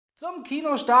Zum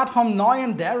Kinostart vom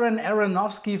neuen Darren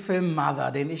Aronofsky-Film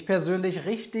Mother, den ich persönlich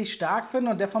richtig stark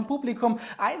finde und der vom Publikum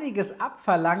einiges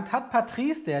abverlangt, hat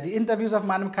Patrice, der die Interviews auf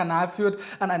meinem Kanal führt,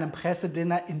 an einem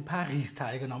Pressedinner in Paris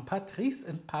teilgenommen. Patrice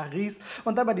in Paris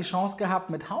und dabei die Chance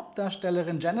gehabt, mit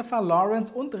Hauptdarstellerin Jennifer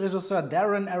Lawrence und Regisseur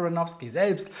Darren Aronofsky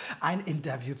selbst ein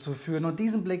Interview zu führen. Und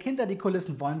diesen Blick hinter die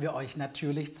Kulissen wollen wir euch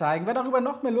natürlich zeigen. Wer darüber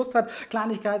noch mehr Lust hat,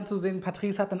 Kleinigkeiten zu sehen,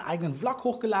 Patrice hat einen eigenen Vlog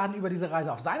hochgeladen über diese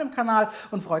Reise auf seinem Kanal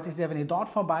und freut sich sehr, wenn ihr dort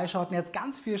vorbeischaut. Und jetzt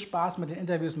ganz viel Spaß mit den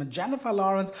Interviews mit Jennifer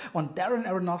Lawrence und Darren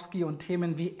Aronofsky und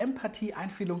Themen wie Empathie,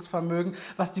 Einfühlungsvermögen,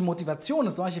 was die Motivation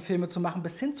ist, solche Filme zu machen,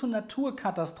 bis hin zu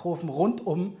Naturkatastrophen rund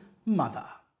um Mother.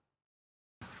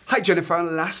 Hi Jennifer,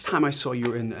 last time I saw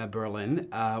you in Berlin,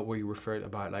 where you referred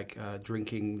about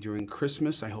drinking during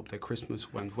Christmas. I hope that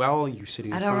Christmas went well. You're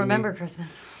sitting in front of me. I don't remember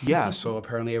Christmas. Yeah, so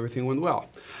apparently everything went well.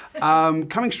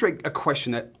 Coming straight, a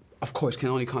question that, of course, can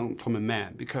only come from a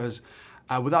man, because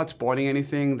without spoiling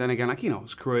anything, then again,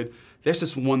 screw it. There's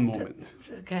this one moment.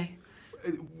 Okay,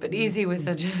 but easy with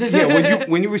the. Yeah,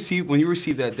 when you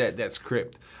receive that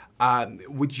script,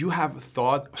 would you have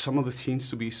thought some of the scenes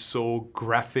to be so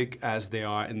graphic as they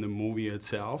are in the movie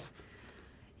itself?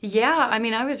 Yeah, I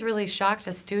mean, I was really shocked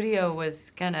a studio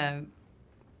was gonna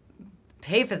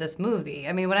pay for this movie.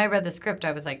 I mean, when I read the script,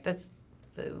 I was like,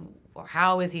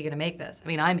 how is he gonna make this? I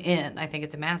mean, I'm in. I think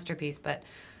it's a masterpiece, but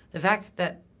the fact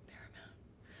that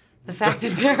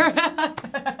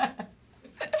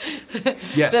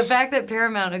Yes. The fact that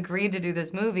Paramount agreed to do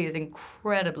this movie is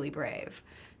incredibly brave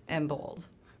and bold.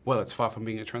 Well, it's far from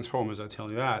being a Transformers, I tell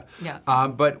you that. Yeah.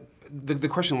 But the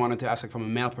question I wanted to ask, from a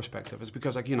male perspective, is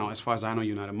because, as far as I know,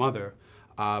 you're not a mother,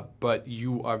 but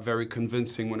you are very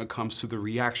convincing when it comes to the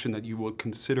reaction that you would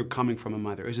consider coming from a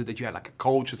mother. Is it that you had like a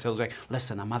coach that tells like,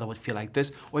 listen, a mother would feel like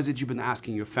this? Or is it you've been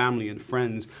asking your family and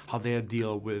friends how they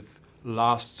deal with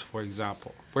loss, for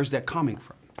example? Where's that coming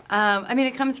from? I mean,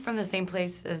 it comes from the same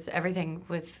place as everything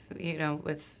with,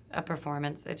 with a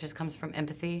performance. It just comes from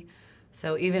empathy.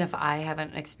 So even if I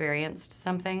haven't experienced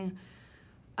something,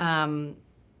 I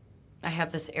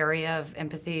have this area of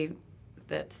empathy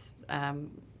that's,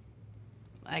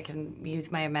 I can use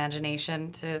my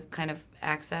imagination to kind of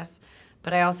access.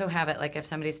 But I also have it, like, if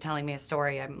somebody's telling me a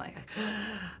story, I'm like,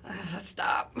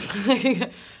 stop.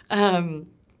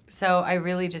 So I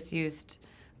really just used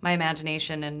my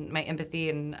imagination and my empathy,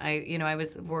 and I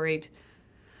was worried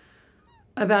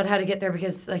about how to get there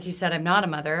because, like you said, I'm not a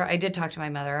mother. I did talk to my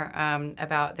mother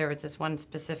about, there was this one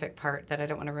specific part that I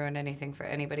don't want to ruin anything for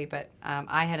anybody, but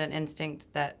I had an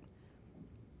instinct that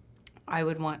I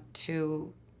would want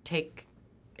to take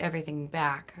everything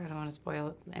back. I don't want to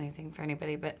spoil anything for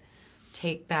anybody, but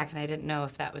take back, and I didn't know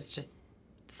if that was just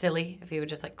silly, if he would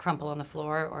just like crumple on the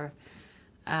floor, or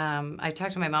I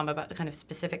talked to my mom about the kind of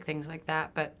specific things like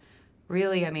that, but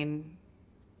really, I mean,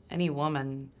 any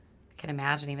woman can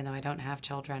imagine, even though I don't have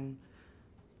children,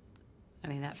 I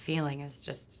mean, that feeling is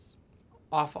just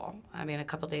awful. I mean, a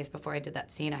couple days before I did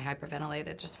that scene, I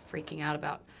hyperventilated, just freaking out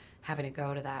about having to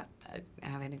go to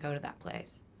that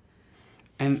place.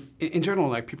 And in general,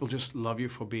 like, people just love you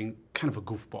for being kind of a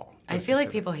goofball. I feel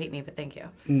like people hate me, but thank you.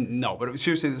 No, but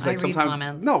seriously, it's like I read sometimes.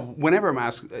 comments. No, whenever I'm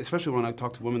asked, especially when I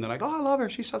talk to women, they're like, "Oh, I love her.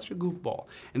 She's such a goofball."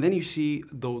 And then you see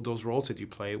those roles that you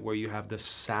play where you have this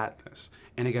sadness,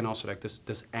 and again, also like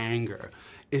this anger.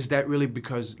 Is that really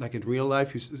because, like, in real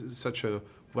life, you're such a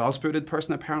well-spirited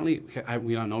person? Apparently,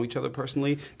 we don't know each other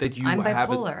personally. That you I'm have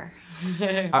bipolar.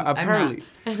 Apparently,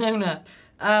 I'm not.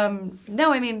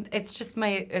 No, I mean, it's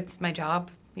my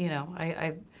job.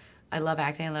 I love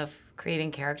acting. I love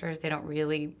creating characters. They don't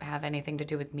really have anything to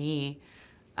do with me.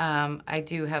 I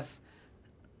do have,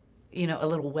 a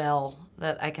little well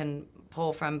that I can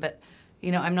pull from, but,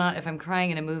 I'm not, if I'm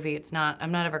crying in a movie,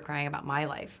 I'm not ever crying about my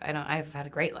life. I've had a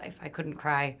great life. I couldn't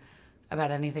cry about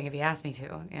anything if you asked me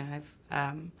to.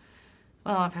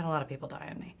 I've had a lot of people die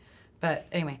on me. But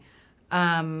anyway,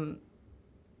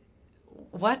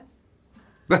 what?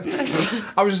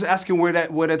 I was just asking where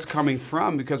that's coming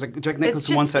from, because like, Jack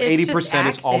Nicholson once said 80%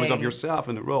 is always of yourself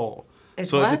in the role.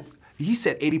 It's what? He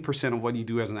said 80% of what you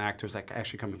do as an actor is like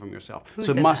actually coming from yourself. Who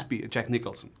so it said must that? be Jack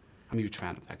Nicholson. I'm a huge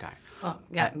fan of that guy. Oh,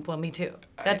 yeah, well, me too.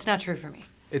 That's not true for me.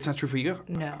 It's not true for you?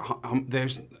 No.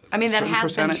 There's I mean, that has been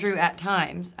percentage? true at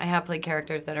times. I have played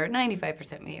characters that are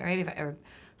 95% me or 85, or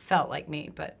felt like me,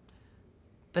 but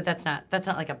that's not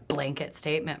like a blanket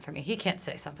statement for me. He can't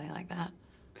say something like that.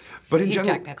 But in He's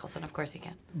general, Jack Nicholson, of course he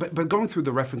can. But going through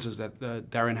the references that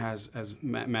Darren has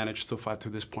managed so far to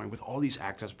this point, with all these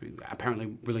actors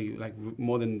apparently really like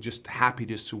more than just happy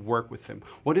just to work with him,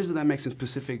 what is it that makes him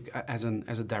specific as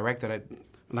a director,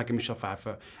 like a Michelle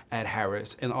Pfeiffer, Ed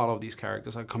Harris, and all of these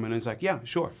characters that come in and it's like, yeah,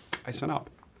 sure, I sent up.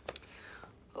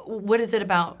 What is it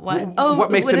about?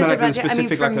 What makes him like a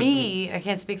specific? I mean, for me, I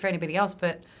can't speak for anybody else,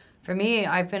 but for me,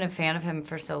 I've been a fan of him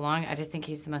for so long. I just think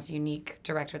he's the most unique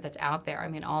director that's out there. I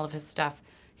mean, all of his stuff,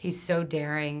 he's so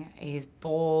daring. He's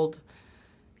bold.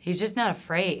 He's just not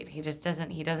afraid. He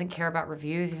doesn't care about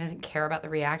reviews. He doesn't care about the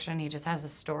reaction. He just has a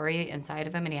story inside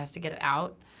of him, and he has to get it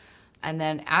out. And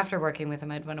then after working with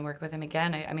him, I'd want to work with him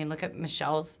again. I mean, look at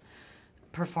Michelle's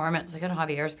performance. Look at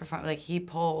Javier's performance. Like, he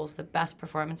pulls the best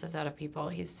performances out of people.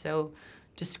 He's so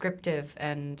descriptive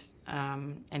and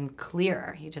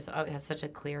clear. He just has such a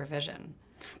clear vision.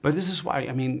 But this is why,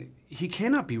 I mean, he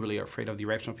cannot be really afraid of the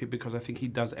reaction of people, because I think he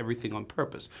does everything on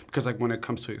purpose. Because like when it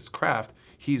comes to his craft,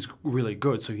 he's really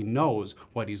good, so he knows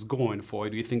what he's going for.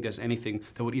 Do you think there's anything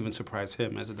that would even surprise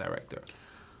him as a director?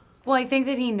 Well, I think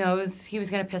that he knows he was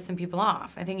going to piss some people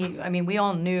off. I think I mean, we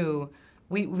all knew,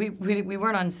 we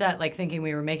weren't on set like thinking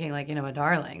we were making like, you know, a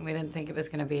darling. We didn't think it was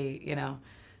going to be, you know,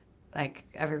 like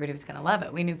everybody was going to love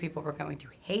it. We knew people were going to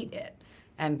hate it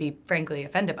and be frankly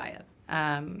offended by it.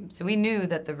 So we knew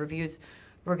that the reviews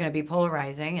were going to be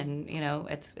polarizing, and you know,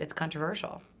 it's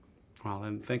controversial. Well,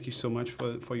 and thank you so much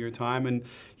for your time. And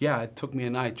yeah, it took me a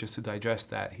night just to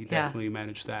digest that. He definitely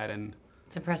managed that, and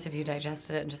it's impressive you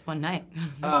digested it in just one night.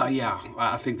 Yeah,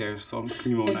 I think there's some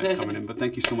few more nights coming in. But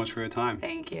thank you so much for your time.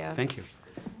 Thank you. Thank you.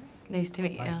 Nice to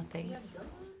meet you. Thanks.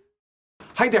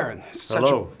 Hi, Darren.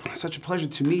 Hello. Such a pleasure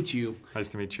to meet you. Nice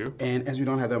to meet you. And as we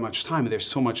don't have that much time, there's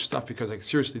so much stuff, because like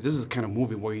seriously, this is the kind of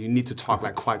movie where you need to talk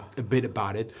like quite a bit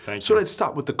about it. Thank so you. let's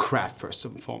start with the craft first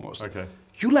and foremost. Okay.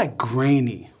 You like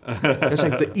grainy. That's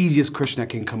like the easiest question that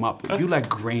can come up. You like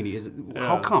grainy.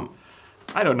 How come?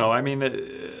 I don't know. I mean,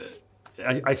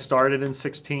 I started in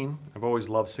 16. I've always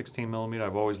loved 16 millimeter.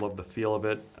 I've always loved the feel of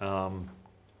it.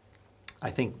 I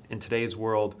think in today's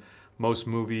world, most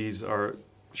movies are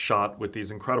shot with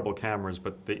these incredible cameras,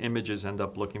 but the images end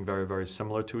up looking very, very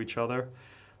similar to each other.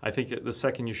 I think the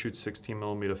second you shoot 16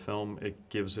 millimeter film, it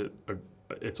gives it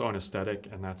its own aesthetic,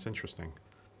 and that's interesting.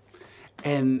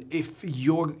 And if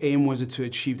your aim was to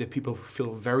achieve that people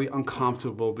feel very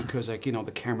uncomfortable because, like, you know,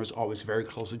 the camera's always very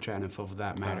close to Jennifer for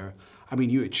that matter, I mean,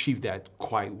 you achieved that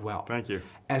quite well. Thank you.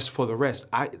 As for the rest,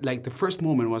 like the first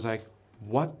moment was like,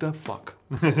 what the fuck?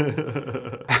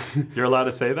 You're allowed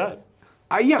to say that?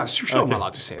 Yeah, sure, I'm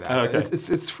allowed to say that. Okay.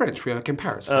 It's French. We are like in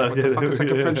Paris. So what the fuck is like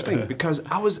a French thing? Because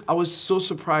I was so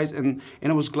surprised, and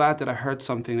I was glad that I heard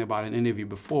something about an interview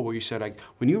before where you said like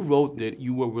when you wrote it,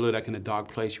 you were really like in a dark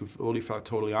place. You really felt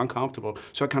totally uncomfortable.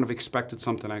 So I kind of expected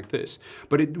something like this.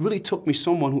 But it really took me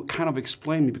someone who kind of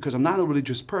explained me, because I'm not a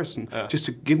religious person, just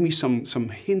to give me some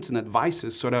hints and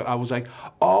advices, so that I was like,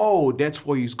 oh, that's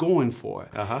what he's going for.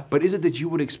 But is it that you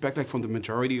would expect like from the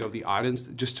majority of the audience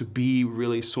just to be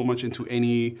really so much into any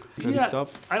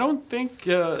stuff? I don't think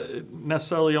it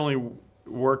necessarily only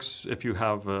works if you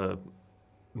have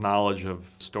knowledge of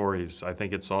stories. I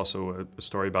think it's also a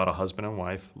story about a husband and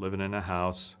wife living in a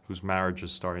house whose marriage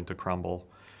is starting to crumble,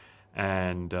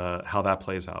 and how that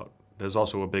plays out. There's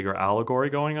also a bigger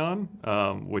allegory going on,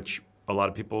 which a lot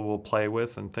of people will play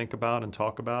with and think about and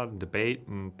talk about and debate,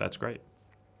 and that's great.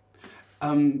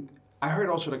 I heard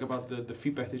also like about the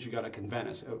feedback that you got like in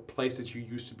Venice, a place that you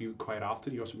used to be quite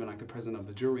often. You also been like the president of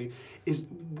the jury. Is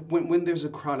when there's a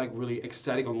crowd like really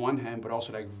ecstatic on one hand, but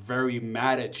also like very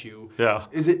mad at you. Yeah.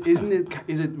 Is it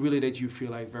really that you feel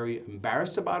like very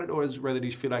embarrassed about it, or is it rather that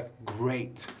you feel like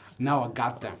great, now I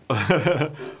got them?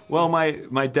 Well,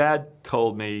 my dad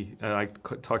told me. I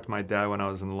talked to my dad when I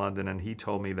was in London, and he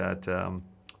told me that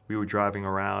we were driving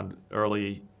around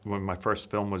early when my first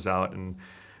film was out, and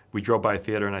we drove by a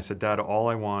theater, and I said, Dad, all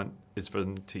I want is for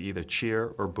them to either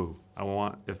cheer or boo.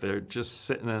 If they're just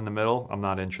sitting in the middle, I'm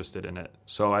not interested in it.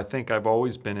 So I think I've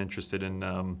always been interested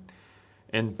in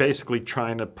basically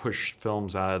trying to push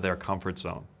films out of their comfort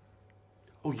zone.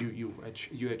 Oh, you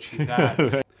achieved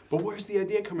that. But where's the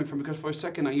idea coming from? Because for a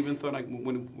second, I even thought like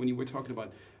when you were talking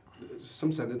about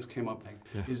some sentence came up like,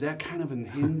 is that kind of a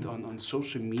hint on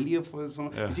social media for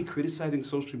someone? Is he criticizing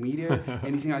social media?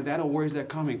 Anything like that, or where is that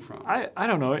coming from? I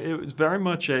don't know. It was very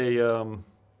much a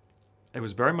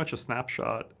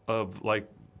snapshot of like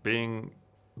being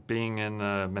in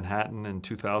Manhattan in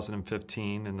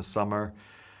 2015 in the summer.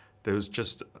 There was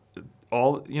just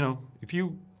all, you know, if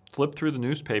you flip through the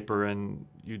newspaper and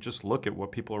you just look at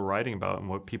what people are writing about and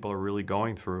what people are really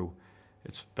going through,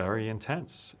 it's very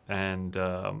intense, and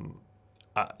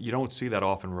you don't see that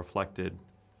often reflected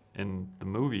in the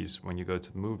movies when you go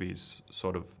to the movies.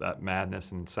 Sort of that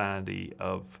madness and insanity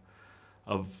of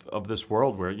this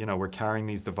world where, you know, we're carrying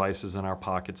these devices in our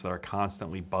pockets that are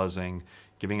constantly buzzing,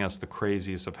 giving us the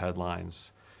craziest of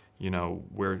headlines. You know,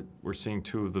 we're seeing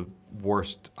two of the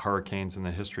worst hurricanes in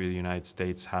the history of the United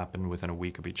States happen within a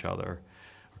week of each other,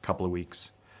 a couple of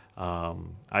weeks.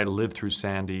 I lived through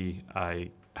Sandy. I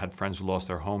had friends who lost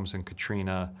their homes in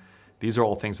Katrina. These are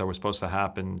all things that were supposed to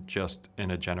happen just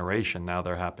in a generation. Now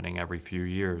they're happening every few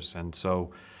years. And so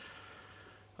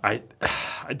it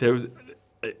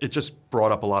just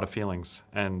brought up a lot of feelings.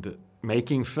 And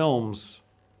making films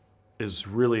is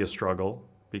really a struggle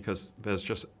because there's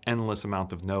just endless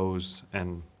amount of no's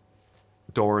and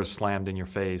doors slammed in your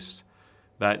face,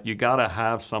 that you gotta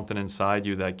have something inside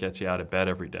you that gets you out of bed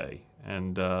every day.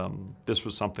 And this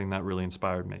was something that really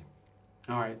inspired me.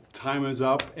 All right, time is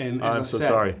up, and as I said,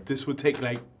 sorry. this would take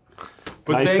like.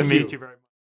 But nice thank to meet you very much.